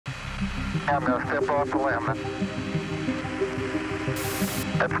I'm going to step off the limb.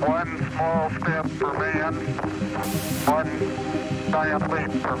 It's one small step for man, one giant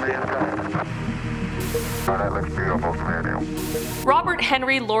leap for mankind. Oh, that looks beautiful from here. Robert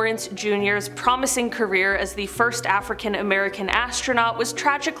Henry Lawrence Jr.'s promising career as the first African-American astronaut was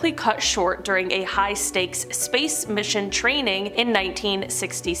tragically cut short during a high-stakes space mission training in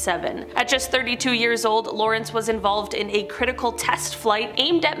 1967. At just 32 years old, Lawrence was involved in a critical test flight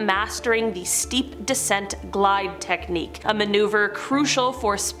aimed at mastering the steep descent glide technique, a maneuver crucial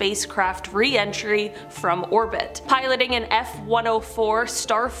for spacecraft re-entry from orbit. Piloting an F-104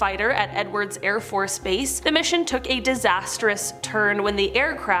 starfighter at Edwards Air Force Base, the mission took a disastrous turn when the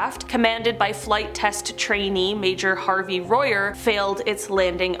aircraft, commanded by flight test trainee Major Harvey Royer, failed its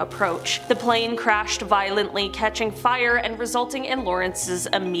landing approach. The plane crashed violently, catching fire and resulting in Lawrence's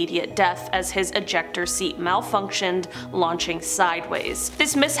immediate death as his ejector seat malfunctioned, launching sideways.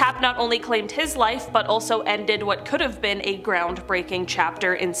 This mishap not only claimed his life, but also ended what could have been a groundbreaking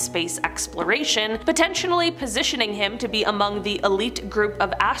chapter in space exploration, potentially positioning him to be among the elite group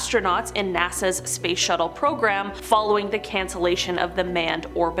of astronauts in NASA's Space Shuttle program following the cancellation of the Manned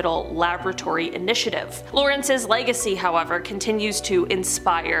Orbital Laboratory Initiative. Lawrence's legacy, however, continues to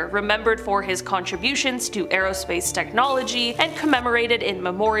inspire, remembered for his contributions to aerospace technology and commemorated in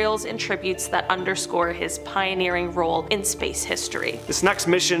memorials and tributes that underscore his pioneering role in space history. This next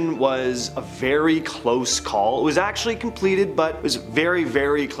mission was a very close call. It was actually completed, but was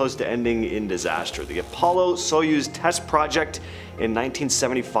very close to ending in disaster. The Apollo-Soyuz test project in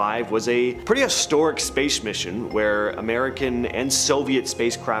 1975 was a pretty historic space mission where American and Soviet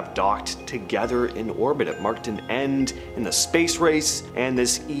spacecraft docked together in orbit. It marked an end in the space race and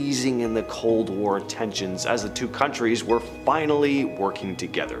this easing in the Cold War tensions as the two countries were finally working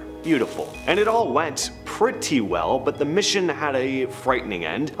together. Beautiful. And it all went pretty well, but the mission had a frightening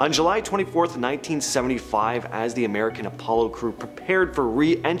end. On July 24th, 1975, as the American Apollo crew prepared for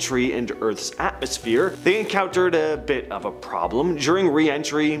re-entry into Earth's atmosphere, they encountered a bit of a problem. During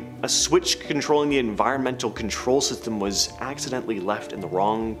re-entry, a switch controlling the environmental control system was accidentally left in the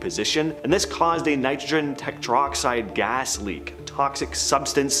wrong position, and this caused a nitrogen tetroxide gas leak, a toxic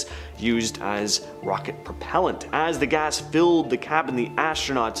substance used as rocket propellant. As the gas filled the cabin, the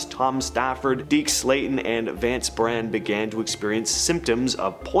astronauts Tom Stafford, Deke Slayton, and Vance Brand began to experience symptoms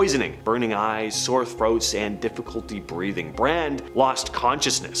of poisoning: burning eyes, sore throats, and difficulty breathing. Brand lost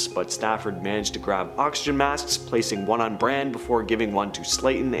consciousness, but Stafford managed to grab oxygen masks, placing one on Brand before giving one to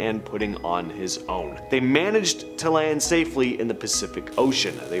Slayton and putting on his own. They managed to land safely in the Pacific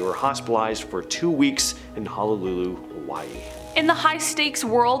Ocean. They were hospitalized for 2 weeks in Honolulu, Hawaii. In the high-stakes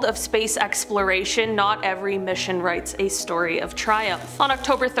world of space exploration, not every mission writes a story of triumph. On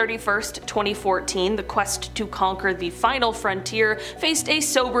October 31st, 2014, the quest to conquer the final frontier faced a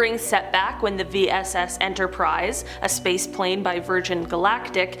sobering setback when the VSS Enterprise, a spaceplane by Virgin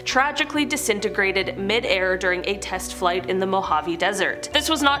Galactic, tragically disintegrated mid-air during a test flight in the Mojave Desert. This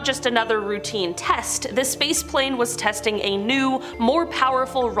was not just another routine test. The spaceplane was testing a new, more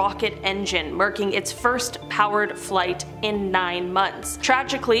powerful rocket engine, marking its first powered flight in 9 months.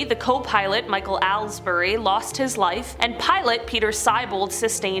 Tragically, the co-pilot Michael Alsbury lost his life, and pilot Peter Seibold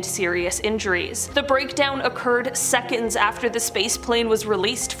sustained serious injuries. The breakdown occurred seconds after the spaceplane was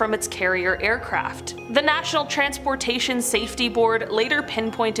released from its carrier aircraft. The National Transportation Safety Board later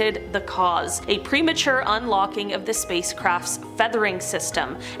pinpointed the cause: a premature unlocking of the spacecraft's feathering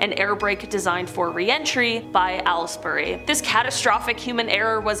system, an air brake designed for re-entry by Alsbury. This catastrophic human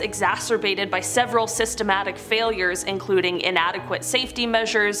error was exacerbated by several systematic failures, including inadequate safety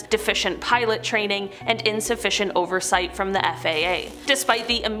measures, deficient pilot training, and insufficient oversight from the FAA. Despite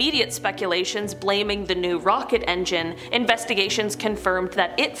the immediate speculations blaming the new rocket engine, investigations confirmed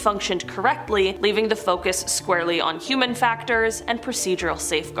that it functioned correctly, leaving the focus squarely on human factors and procedural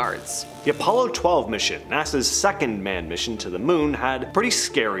safeguards. The Apollo 12 mission, NASA's second manned mission to the moon, had a pretty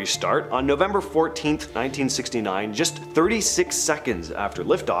scary start. On November 14th, 1969, just 36 seconds after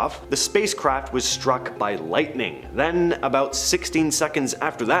liftoff, the spacecraft was struck by lightning. Then, about 16 seconds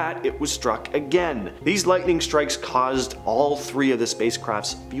after that, it was struck again. These lightning strikes caused all 3 of the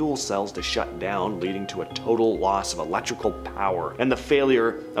spacecraft's fuel cells to shut down, leading to a total loss of electrical power and the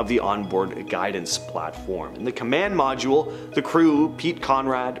failure of the onboard guidance platform. In the command module, the crew, Pete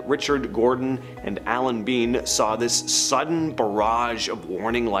Conrad, Richard Gordon, and Alan Bean, saw this sudden barrage of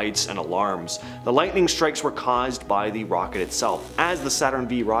warning lights and alarms. The lightning strikes were caused by the rocket itself. As the Saturn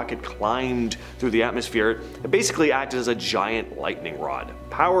V rocket climbed through the atmosphere, it basically acted as a giant lightning rod.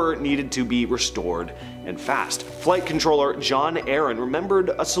 Power needed to be restored and fast. Flight controller John Aaron remembered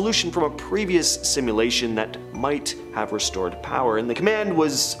a solution from a previous simulation that might have restored power, and the command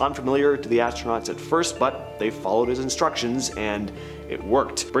was unfamiliar to the astronauts at first, but they followed his instructions and it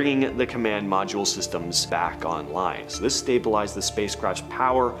worked, bringing the command module systems back online. So this stabilized the spacecraft's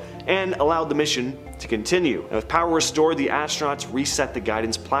power and allowed the mission to continue. And with power restored, the astronauts reset the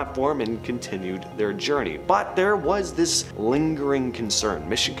guidance platform and continued their journey. But there was this lingering concern.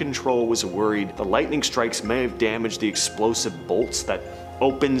 Mission Control was worried the lightning strikes may have damaged the explosive bolts that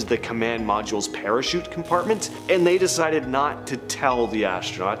opened the command module's parachute compartment, and they decided not to tell the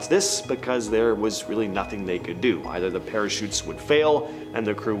astronauts this because there was really nothing they could do. Either the parachutes would fail and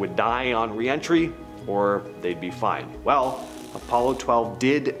the crew would die on re-entry, or they'd be fine. Well, Apollo 12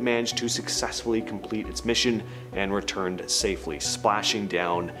 did manage to successfully complete its mission and returned safely, splashing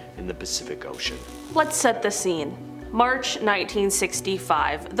down in the Pacific Ocean. Let's set the scene. March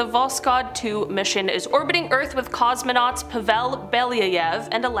 1965, the Voskhod 2 mission is orbiting Earth with cosmonauts Pavel Belyayev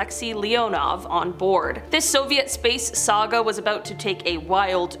and Alexei Leonov on board. This Soviet space saga was about to take a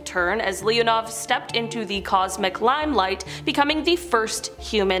wild turn as Leonov stepped into the cosmic limelight, becoming the first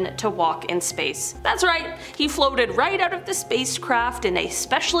human to walk in space. That's right, he floated right out of the spacecraft in a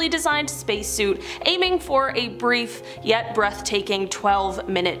specially designed spacesuit, aiming for a brief yet breathtaking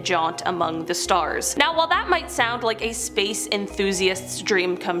 12-minute jaunt among the stars. Now, while that might sound like a space enthusiast's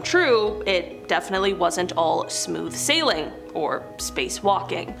dream come true, it definitely wasn't all smooth sailing, or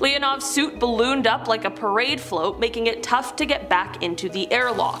spacewalking. Leonov's suit ballooned up like a parade float, making it tough to get back into the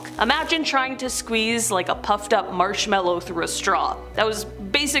airlock. Imagine trying to squeeze like a puffed up marshmallow through a straw. That was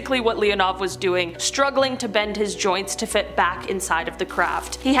basically what Leonov was doing, struggling to bend his joints to fit back inside of the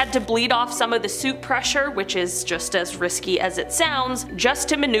craft. He had to bleed off some of the suit pressure, which is just as risky as it sounds, just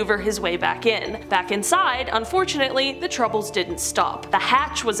to maneuver his way back in. Back inside, unfortunately, the troubles didn't stop. The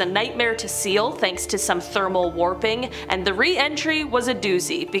hatch was a nightmare to seal thanks to some thermal warping, and the re-entry was a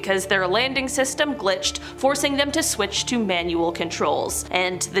doozy because their landing system glitched, forcing them to switch to manual controls.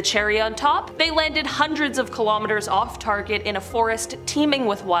 And the cherry on top? They landed hundreds of kilometers off target in a forest teeming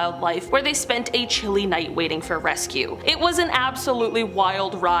with wildlife, where they spent a chilly night waiting for rescue. It was an absolutely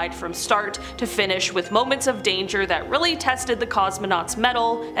wild ride from start to finish, with moments of danger that really tested the cosmonauts'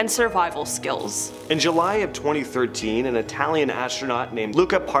 mettle and survival skills. In July of 2013, an Italian astronaut named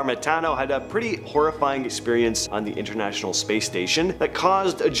Luca Parmitano had a pretty horrifying experience on the International Space Station that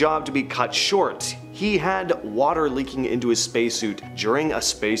caused a job to be cut short. He had water leaking into his spacesuit during a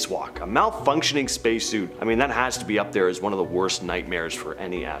spacewalk. A malfunctioning spacesuit, I mean, that has to be up there as one of the worst nightmares for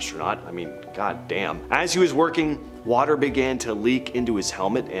any astronaut. I mean, god damn. As he was working, water began to leak into his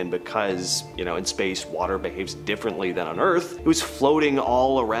helmet, and because, in space water behaves differently than on Earth, it was floating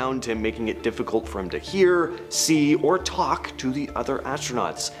all around him, making it difficult for him to hear, see, or talk to the other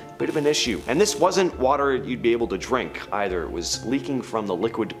astronauts. Bit of an issue. And this wasn't water you'd be able to drink either. It was leaking from the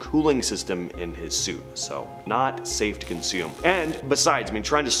liquid cooling system in his suit, so not safe to consume. And besides,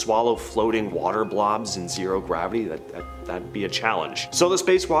 trying to swallow floating water blobs in zero gravity, that'd be a challenge. So the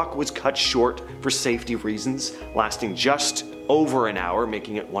spacewalk was cut short for safety reasons, lasting just over an hour,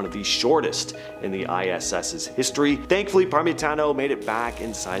 making it one of the shortest in the ISS's history. Thankfully, Parmitano made it back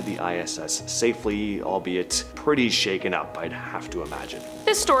inside the ISS safely, albeit pretty shaken up, I'd have to imagine.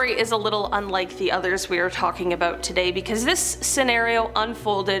 This story is a little unlike the others we are talking about today because this scenario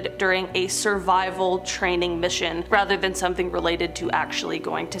unfolded during a survival training mission rather than something related to actually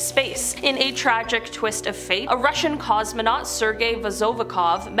going to space. In a tragic twist of fate, a Russian cosmonaut, Sergei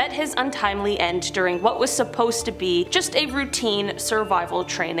Vozovikov, met his untimely end during what was supposed to be just a routine survival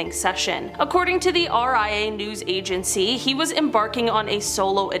training session. According to the RIA news agency, he was embarking on a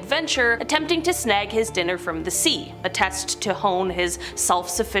solo adventure, attempting to snag his dinner from the sea, a test to hone his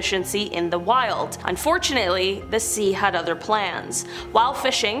self-sufficiency in the wild. Unfortunately, the sea had other plans. While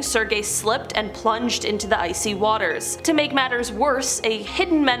fishing, Sergei slipped and plunged into the icy waters. To make matters worse, a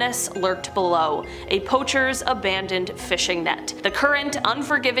hidden menace lurked below, a poacher's abandoned fishing net. The current,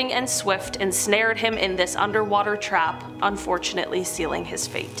 unforgiving and swift, ensnared him in this underwater trap, unfortunately sealing his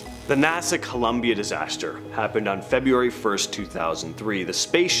fate. The NASA Columbia disaster happened on February 1st, 2003. The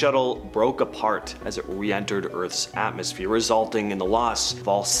space shuttle broke apart as it re-entered Earth's atmosphere, resulting in the loss of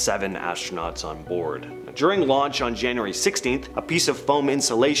all 7 astronauts on board. During launch on January 16th, a piece of foam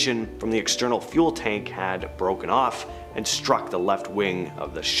insulation from the external fuel tank had broken off, and struck the left wing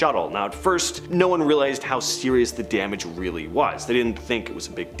of the shuttle. Now at first, no one realized how serious the damage really was. They didn't think it was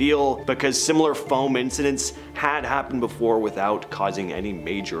a big deal because similar foam incidents had happened before without causing any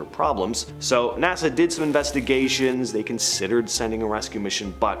major problems. So NASA did some investigations, they considered sending a rescue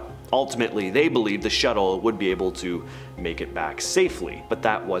mission, but ultimately, they believed the shuttle would be able to make it back safely, but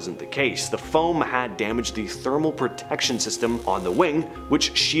that wasn't the case. The foam had damaged the thermal protection system on the wing,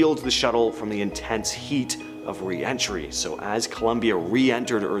 which shields the shuttle from the intense heat of re-entry. So as Columbia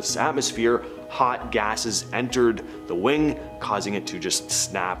re-entered Earth's atmosphere, hot gases entered the wing, causing it to just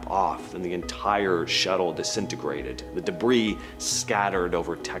snap off, and the entire shuttle disintegrated. The debris scattered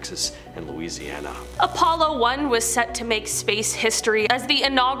over Texas and Louisiana. Apollo 1 was set to make space history as the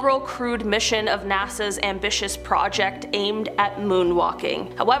inaugural crewed mission of NASA's ambitious project aimed at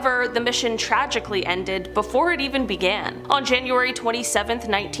moonwalking. However, the mission tragically ended before it even began. On January 27,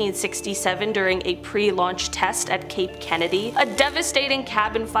 1967, during a pre-launch test at Cape Kennedy, a devastating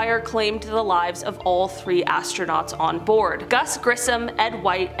cabin fire claimed the lives of all 3 astronauts on board: Gus Grissom, Ed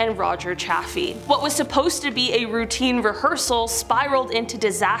White, and Roger Chaffee. What was supposed to be a routine rehearsal spiraled into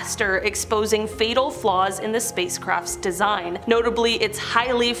disaster, exposing fatal flaws in the spacecraft's design, notably its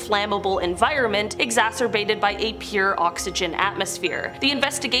highly flammable environment exacerbated by a pure oxygen atmosphere. The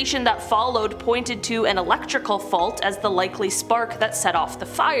investigation that followed pointed to an electrical fault as the likely spark that set off the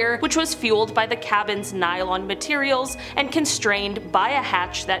fire, which was fueled by the cabin's nylon materials and constrained by a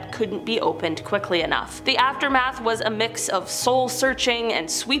hatch that couldn't be opened quickly enough. The aftermath was a mix of soul-searching and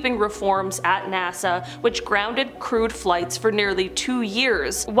sweeping reforms at NASA, which grounded crewed flights for nearly 2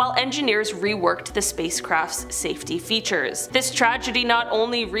 years, while engineers reworked the spacecraft's safety features. This tragedy not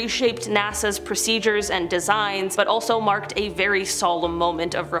only reshaped NASA's procedures and designs, but also marked a very solemn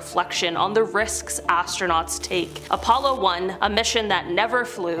moment of reflection on the risks astronauts take. Apollo 1, a mission that never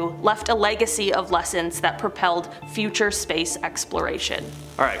flew, left a legacy of lessons that propelled future space exploration.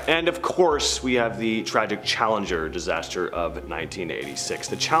 Alright, and of course we have the tragic Challenger disaster of 1986.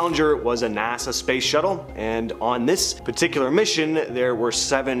 The Challenger was a NASA space shuttle, and on this particular mission there were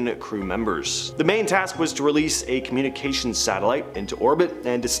 7 crew members. The main task was to release a communications satellite into orbit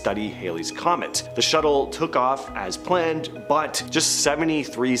and to study Halley's Comet. The shuttle took off as planned, but just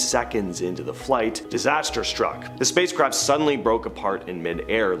 73 seconds into the flight, disaster struck. The spacecraft suddenly broke apart in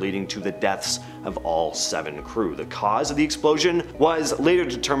mid-air, leading to the deaths of all 7 crew. The cause of the explosion was later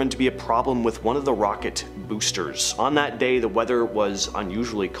determined to be a problem with one of the rocket boosters. On that day, the weather was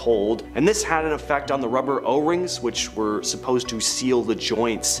unusually cold, and this had an effect on the rubber O-rings, which were supposed to seal the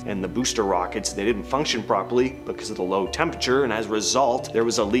joints in the booster rockets. They didn't function properly because of the low temperature, and as a result, there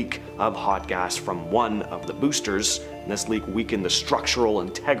was a leak of hot gas from one of the boosters. And this leak weakened the structural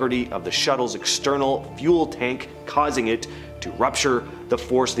integrity of the shuttle's external fuel tank, causing it to rupture. The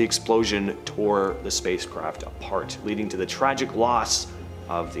force of the explosion tore the spacecraft apart, leading to the tragic loss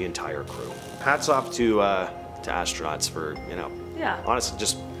of the entire crew. Hats off to astronauts for, honestly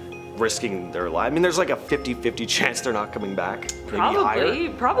just risking their life. I mean, there's like a 50-50 chance they're not coming back.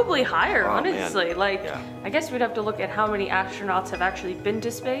 Probably higher, honestly. Man. Like, yeah. I guess we'd have to look at how many astronauts have actually been to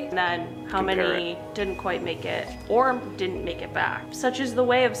space, and then how many didn't quite make it, or didn't make it back. Such is the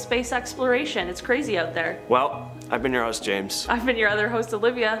way of space exploration. It's crazy out there. Well, I've been your host, James. I've been your other host,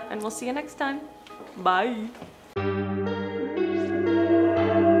 Olivia, and we'll see you next time. Bye.